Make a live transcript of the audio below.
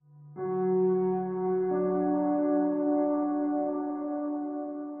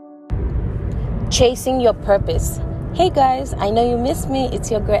Chasing your purpose. Hey guys, I know you missed me. It's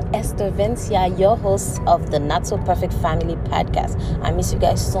your girl Esther Vencia, your host of the Not So Perfect Family podcast. I miss you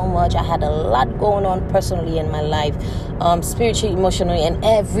guys so much. I had a lot going on personally in my life, spiritually, emotionally, and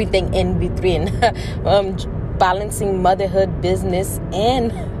everything in between. Balancing motherhood, business,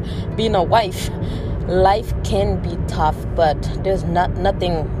 and being a wife. Life can be tough, but there's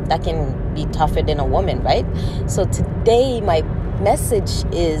nothing that can be tougher than a woman, right? So today, my message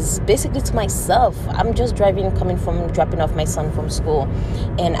is basically to myself. I'm just dropping off my son from school,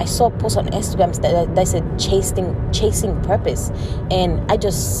 and I saw a post on Instagram that said chasing purpose, and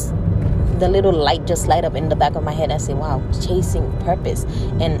the little light just light up in the back of my head. I say, wow, chasing purpose.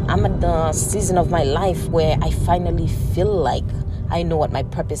 And I'm at the season of my life where I finally feel like I know what my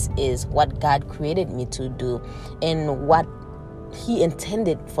purpose is, what God created me to do, and what He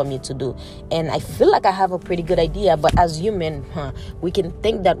intended for me to do. And I feel like I have a pretty good idea, but as human, we can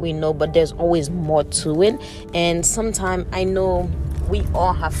think that we know, but there's always more to it. And sometimes I know we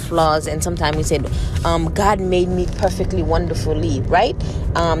all have flaws, and sometimes we said, God made me perfectly wonderfully, right?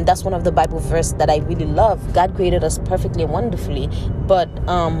 That's one of the Bible verse that I really love. God created us perfectly and wonderfully, but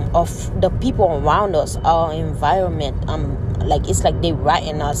of the people around us, our environment, it's like they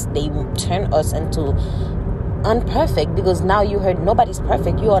rotten us, they turn us into unperfect, because now you heard nobody's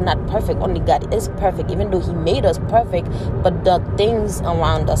perfect. You are not perfect. Only God is perfect, even though He made us perfect. But the things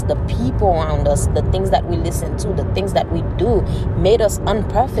around us, the people around us, the things that we listen to, the things that we do made us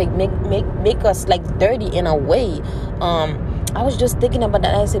unperfect, make us like dirty in a way. I was just thinking about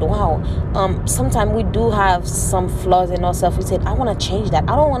that. I said, wow, sometimes we do have some flaws in ourselves. We said, I want to change that.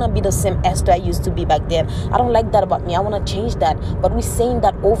 I don't want to be the same Esther I used to be back then. I don't like that about me. I want to change that. But we're saying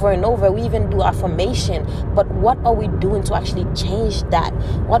that over and over. We even do affirmation. But what are we doing to actually change that?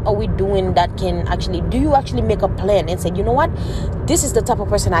 What are we doing that can actually, do you actually make a plan and say, you know what? This is the type of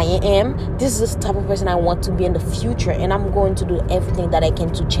person I am. This is the type of person I want to be in the future. And I'm going to do everything that I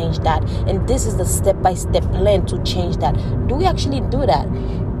can to change that. And this is the step-by-step plan to change that. Do we actually do that?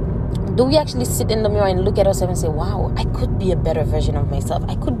 Do we actually sit in the mirror and look at ourselves and say, wow, I could be a better version of myself.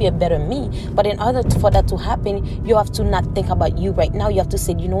 I could be a better me. But in order for that to happen, you have to not think about you right now. You have to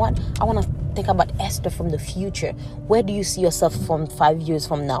say, you know what? I want to think about Esther from the future. Where do you see yourself from 5 years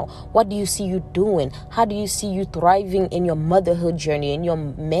from now? What do you see you doing? How do you see you thriving in your motherhood journey, in your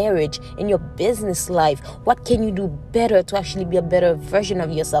marriage, in your business life? What can you do better to actually be a better version of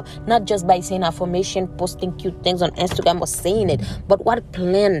yourself? Not just by saying affirmation, posting cute things on Instagram or saying it, but what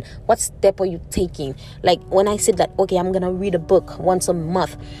plan, what step are you taking? Like when I said that, okay, I'm going to read a book once a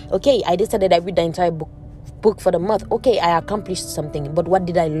month. Okay, I decided I read the entire book for the month. Okay, I accomplished something, but what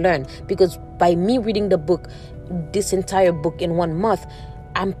did I learn? Because by me reading this entire book in 1 month,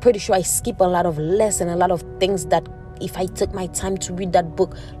 I'm pretty sure I skip a lot of lessons, a lot of things that if I took my time to read that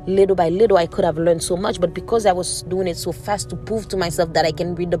book little by little, I could have learned so much. But because I was doing it so fast to prove to myself that I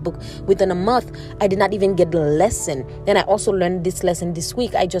can read the book within a month, I did not even get the lesson. Then I also learned this lesson this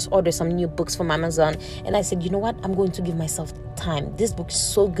week. I just ordered some new books from Amazon, and I said, you know what? I'm going to give myself time. This book is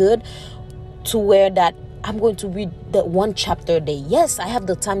so good to where that I'm going to read the 1 chapter a day. Yes, I have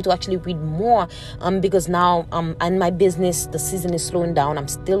the time to actually read more because now in my business, the season is slowing down. I'm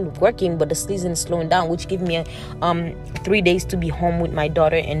still working, but the season is slowing down, which gives me 3 days to be home with my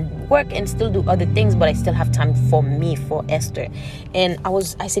daughter and work and still do other things, but I still have time for me, for Esther. And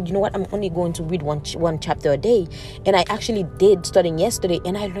I said, you know what? I'm only going to read one chapter a day. And I actually did, starting yesterday,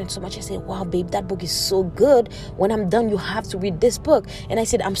 and I learned so much. I said, wow, babe, that book is so good. When I'm done, you have to read this book. And I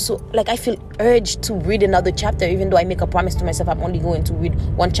said, I feel urged to read another chapter, even though I make a promise to myself I'm only going to read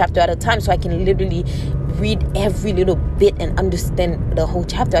 1 chapter at a time, so I can literally read every little bit and understand the whole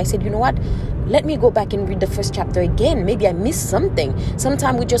chapter. I said, you know what? Let me go back and read the first chapter again. Maybe I missed something.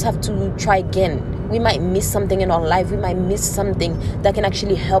 Sometimes we just have to try again. We might miss something in our life. We might miss something that can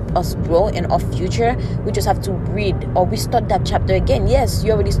actually help us grow in our future. We just have to read or restart that chapter again. Yes,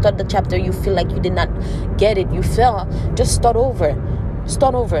 you already started the chapter. You feel like you did not get it. You fell. Just start over.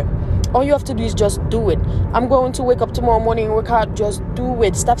 Start over. All you have to do is just do it. I'm going to wake up tomorrow morning and work hard. Just do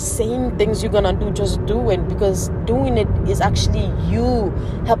it. Stop saying things you're going to do. Just do it, because doing it is actually you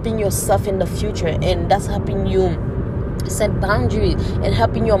helping yourself in the future. And that's helping you set boundaries and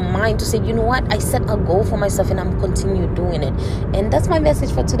helping your mind to say, you know what, I set a goal for myself and I'm continue doing it. And that's my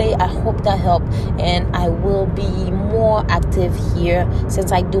message for today. I hope that helped, and I will be more active here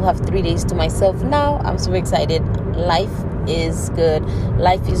since I do have 3 days to myself now. I'm so excited. Life is good.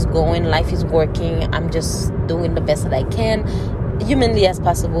 Life is going. Life is working. I'm just doing the best that I can, humanly as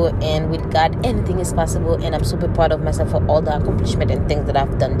possible, and with God anything is possible. And I'm super proud of myself for all the accomplishment and things that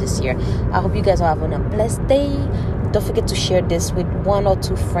I've done this year. I hope you guys are having a blessed day. Don't forget to share this with 1 or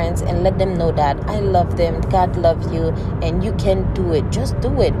 2 friends and let them know that I love them, God loves you, and you can do it. Just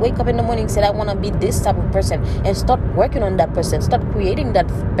do it. Wake up in the morning, say, I want to be this type of person, and start working on that person. Start creating that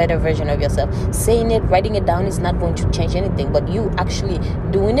better version of yourself. Saying it, writing it down is not going to change anything, but you actually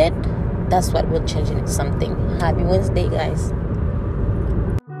doing it, that's what will change something. Happy Wednesday, guys.